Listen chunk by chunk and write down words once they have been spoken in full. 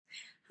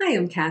Hi,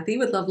 I'm Cathy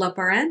with Level Up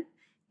RN.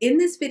 In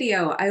this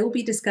video, I will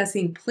be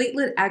discussing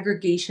platelet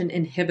aggregation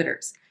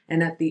inhibitors.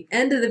 And at the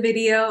end of the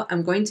video,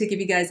 I'm going to give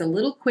you guys a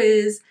little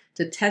quiz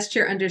to test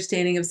your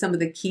understanding of some of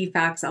the key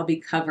facts I'll be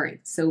covering.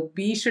 So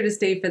be sure to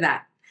stay for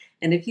that.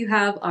 And if you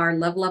have our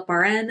Level Up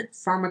RN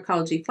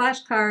pharmacology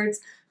flashcards,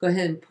 go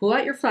ahead and pull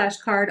out your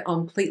flashcard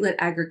on platelet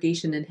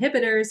aggregation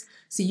inhibitors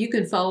so you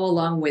can follow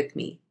along with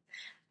me.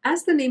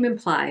 As the name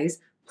implies,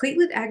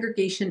 platelet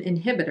aggregation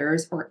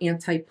inhibitors, or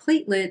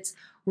antiplatelets,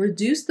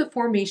 reduce the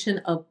formation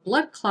of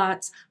blood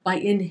clots by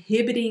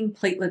inhibiting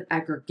platelet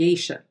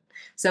aggregation.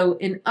 So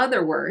in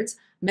other words,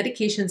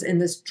 medications in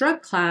this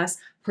drug class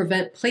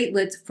prevent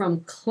platelets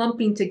from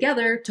clumping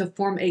together to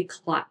form a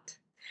clot.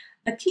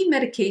 A key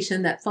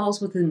medication that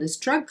falls within this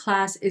drug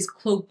class is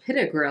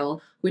Clopidogrel,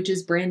 which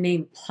is brand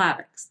name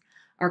Plavix.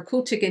 Our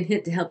cool chicken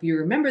hint to help you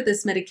remember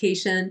this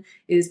medication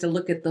is to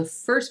look at the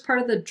first part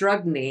of the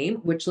drug name,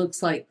 which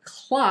looks like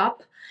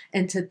clop,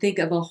 and to think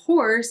of a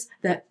horse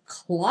that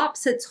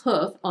clops its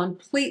hoof on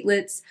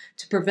platelets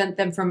to prevent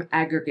them from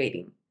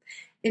aggregating.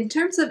 In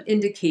terms of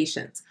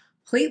indications,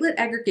 platelet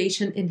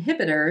aggregation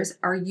inhibitors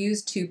are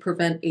used to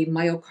prevent a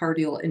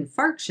myocardial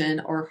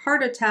infarction or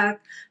heart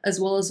attack,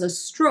 as well as a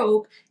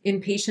stroke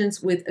in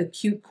patients with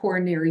acute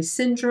coronary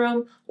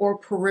syndrome or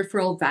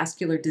peripheral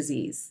vascular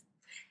disease.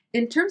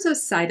 In terms of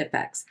side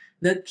effects,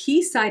 the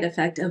key side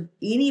effect of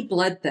any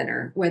blood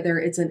thinner, whether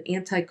it's an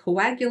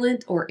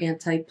anticoagulant or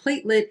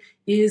antiplatelet,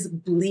 is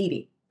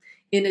bleeding.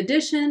 In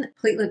addition,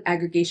 platelet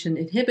aggregation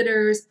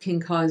inhibitors can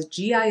cause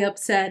GI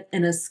upset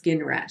and a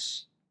skin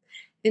rash.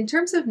 In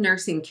terms of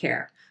nursing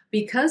care,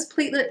 because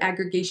platelet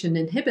aggregation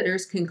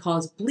inhibitors can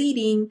cause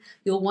bleeding,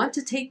 you'll want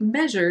to take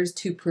measures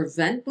to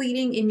prevent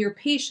bleeding in your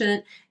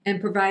patient and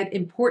provide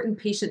important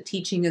patient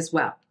teaching as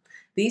well.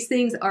 These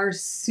things are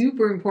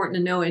super important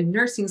to know in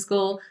nursing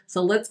school,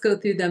 so let's go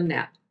through them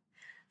now.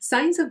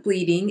 Signs of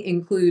bleeding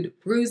include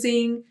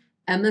bruising,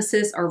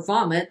 emesis or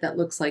vomit that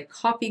looks like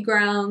coffee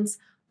grounds,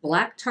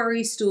 black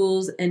tarry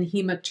stools, and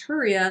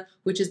hematuria,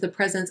 which is the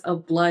presence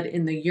of blood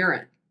in the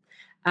urine.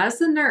 As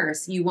the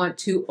nurse, you want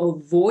to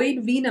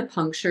avoid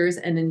venipunctures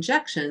and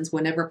injections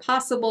whenever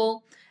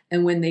possible,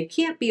 and when they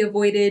can't be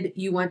avoided,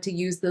 you want to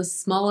use the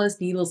smallest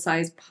needle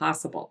size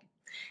possible.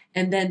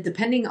 And then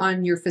depending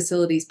on your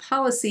facility's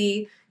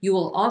policy, you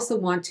will also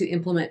want to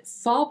implement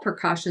fall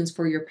precautions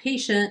for your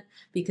patient,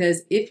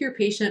 because if your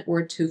patient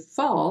were to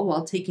fall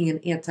while taking an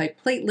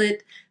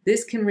antiplatelet,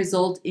 this can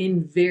result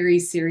in very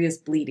serious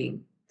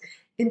bleeding.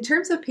 In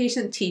terms of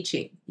patient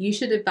teaching, you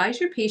should advise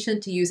your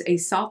patient to use a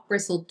soft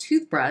bristled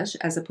toothbrush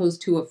as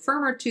opposed to a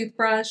firmer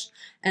toothbrush,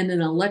 and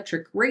an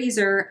electric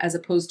razor as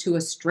opposed to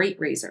a straight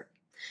razor.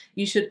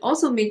 You should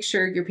also make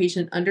sure your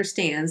patient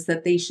understands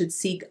that they should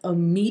seek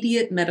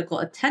immediate medical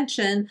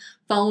attention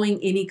following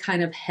any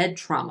kind of head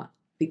trauma,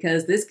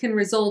 because this can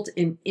result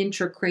in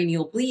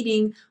intracranial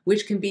bleeding,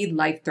 which can be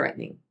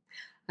life-threatening.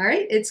 All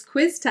right, it's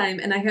quiz time,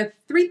 and I have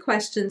 3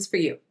 questions for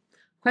you.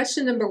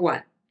 Question number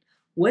 1,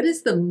 what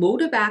is the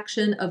mode of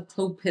action of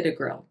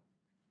Clopidogrel?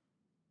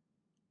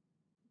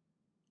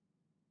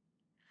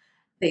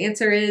 The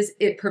answer is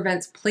it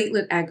prevents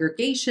platelet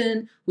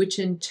aggregation, which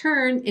in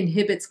turn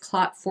inhibits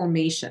clot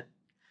formation.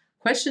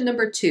 Question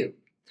number 2,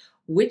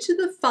 which of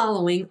the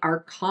following are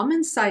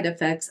common side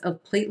effects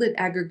of platelet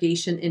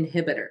aggregation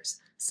inhibitors?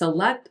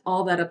 Select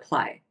all that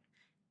apply.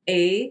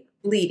 A,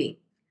 bleeding.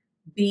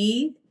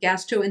 B,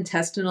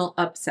 gastrointestinal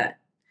upset.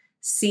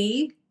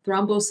 C,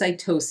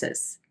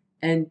 thrombocytosis.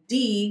 And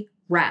D,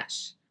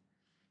 rash.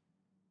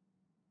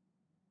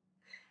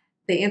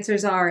 The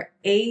answers are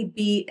A,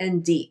 B,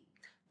 and D.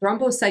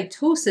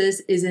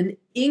 Thrombocytosis is an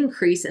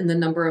increase in the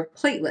number of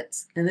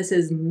platelets, and this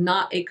is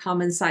not a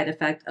common side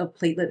effect of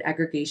platelet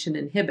aggregation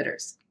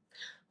inhibitors.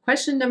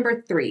 Question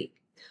number 3,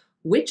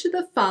 which of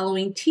the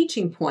following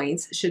teaching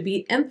points should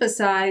be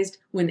emphasized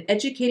when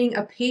educating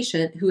a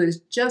patient who has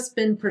just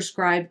been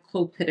prescribed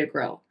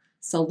Clopidogrel?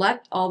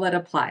 Select all that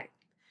apply.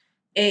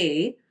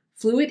 A,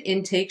 fluid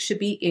intake should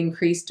be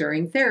increased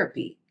during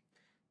therapy.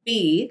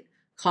 B,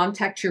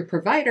 contact your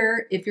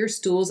provider if your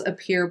stools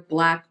appear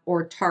black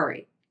or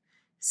tarry.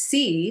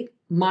 C,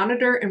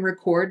 monitor and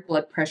record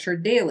blood pressure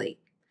daily.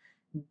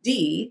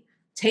 D,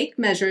 take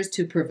measures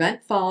to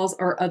prevent falls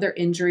or other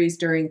injuries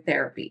during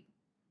therapy.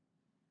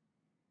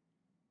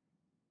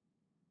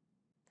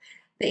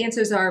 The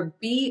answers are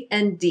B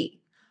and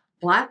D.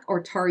 Black or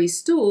tarry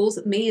stools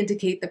may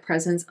indicate the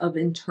presence of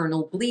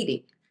internal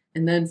bleeding.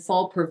 And then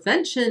fall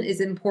prevention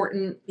is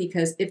important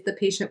because if the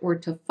patient were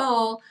to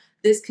fall,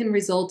 this can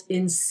result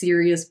in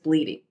serious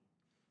bleeding.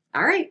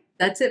 All right,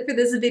 that's it for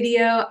this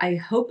video. I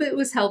hope it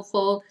was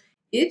helpful.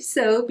 If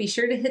so, be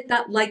sure to hit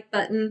that like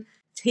button.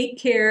 Take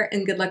care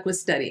and good luck with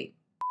studying.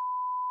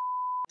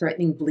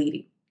 Threatening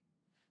bleeding.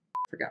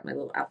 Forgot my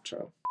little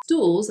outro.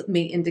 Stools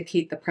may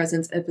indicate the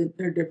presence of I'm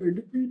gonna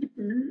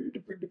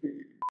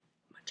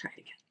try it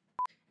again.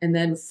 And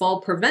then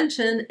fall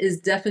prevention is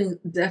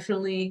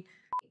definitely,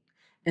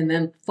 and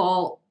then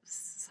fall,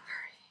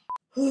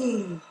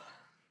 sorry.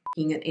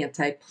 Taking an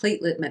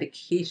antiplatelet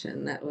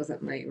medication. That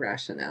wasn't my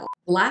rationale.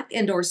 Black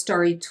and or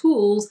starry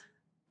stools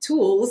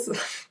tools,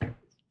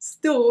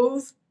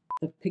 stools.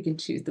 I'll pick and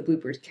choose the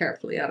bloopers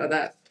carefully out of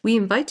that. We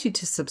invite you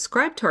to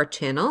subscribe to our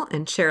channel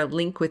and share a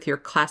link with your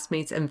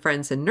classmates and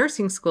friends in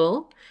nursing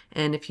school.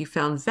 And if you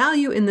found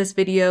value in this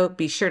video,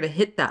 be sure to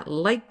hit that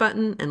like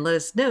button and let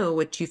us know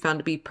what you found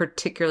to be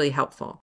particularly helpful.